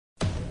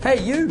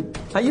Hey you,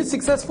 are you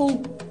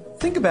successful?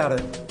 Think about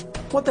it.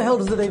 What the hell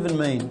does it even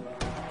mean?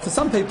 For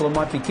some people it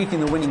might be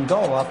kicking the winning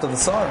goal after the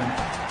siren.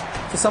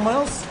 For someone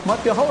else, it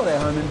might be a holiday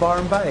home in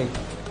Byron Bay.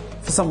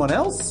 For someone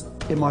else,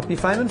 it might be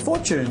fame and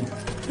fortune.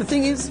 The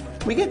thing is,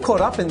 we get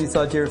caught up in this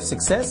idea of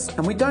success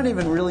and we don't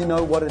even really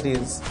know what it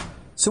is.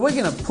 So we're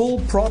going to pull,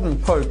 prod and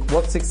poke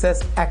what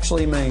success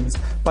actually means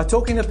by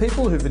talking to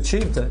people who've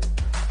achieved it.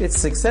 It's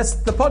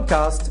Success the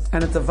Podcast,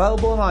 and it's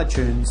available on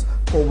iTunes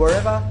or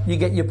wherever you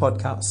get your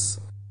podcasts.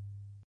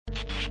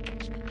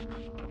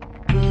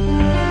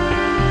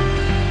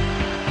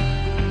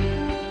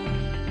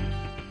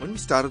 When we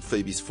started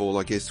Phoebe's Fall,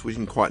 I guess we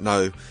didn't quite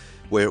know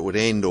where it would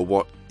end or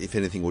what, if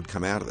anything, would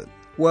come out of it.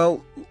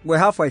 Well, we're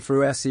halfway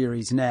through our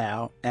series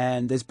now,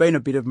 and there's been a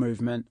bit of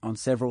movement on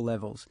several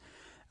levels.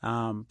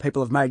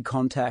 People have made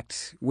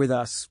contact with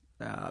us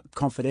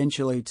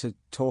confidentially to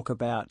talk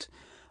about,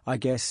 I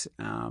guess,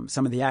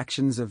 some of the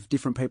actions of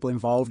different people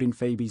involved in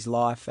Phoebe's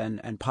life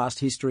and past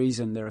histories,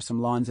 and there are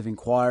some lines of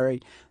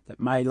inquiry that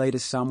may lead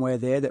us somewhere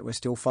there that we're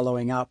still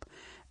following up.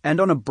 And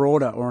on a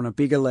broader or on a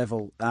bigger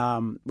level,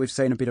 we've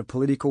seen a bit of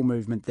political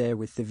movement there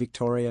with the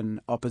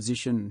Victorian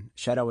opposition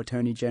Shadow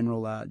Attorney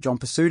General John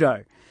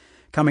Pesutto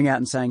coming out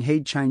and saying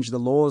he'd change the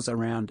laws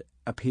around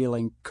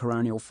appealing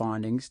coronial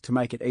findings to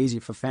make it easier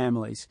for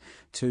families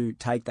to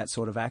take that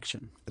sort of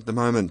action. At the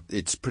moment,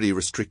 it's pretty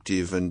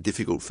restrictive and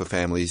difficult for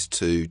families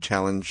to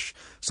challenge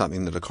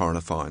something that a coroner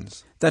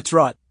finds. That's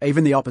right.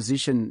 Even the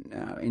opposition,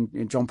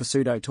 in John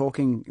Pesutto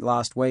talking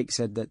last week,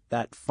 said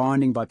that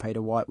finding by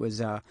Peter White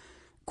was,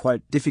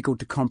 quote, difficult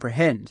to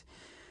comprehend.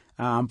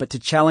 But to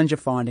challenge a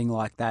finding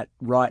like that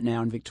right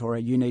now in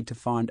Victoria, you need to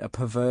find a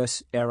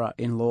perverse error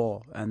in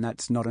law, and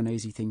that's not an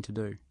easy thing to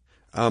do.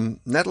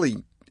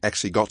 Natalie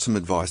actually got some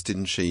advice,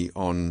 didn't she,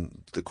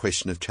 on the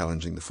question of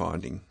challenging the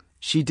finding?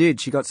 She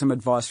did. She got some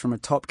advice from a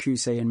top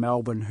QC in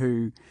Melbourne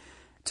who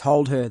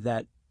told her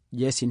that,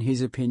 yes, in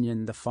his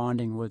opinion, the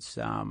finding was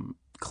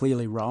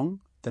clearly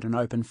wrong, that an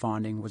open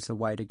finding was the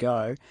way to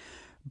go.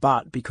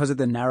 But because of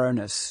the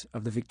narrowness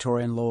of the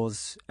Victorian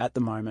laws at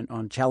the moment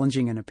on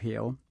challenging an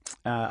appeal,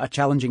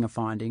 challenging a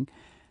finding,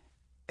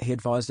 he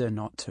advised her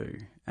not to.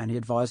 And he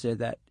advised her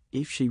that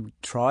if she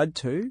tried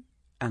to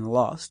and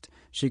lost,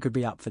 she could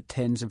be up for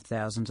tens of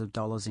thousands of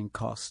dollars in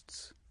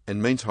costs.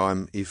 And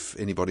meantime, if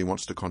anybody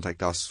wants to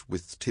contact us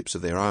with tips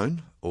of their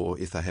own, or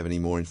if they have any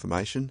more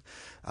information,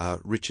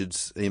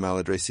 Richard's email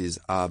address is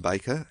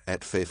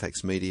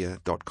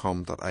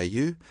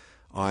rbaker@fairfaxmedia.com.au.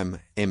 I'm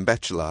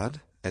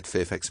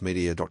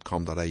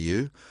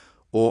mbachelard@fairfaxmedia.com.au,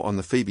 or on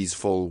the Phoebe's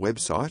Fall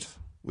website,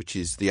 which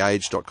is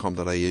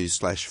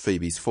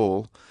theage.com.au/Phoebe's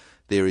Fall,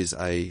 there is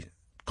a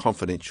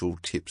confidential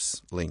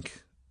tips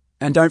link.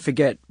 And don't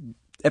forget,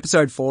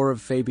 Episode 4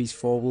 of Phoebe's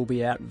Fall will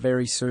be out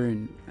very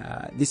soon.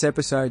 This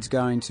episode's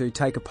going to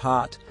take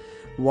apart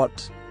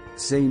what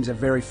seems a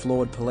very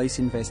flawed police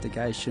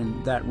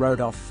investigation that wrote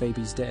off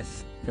Phoebe's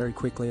death very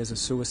quickly as a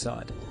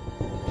suicide.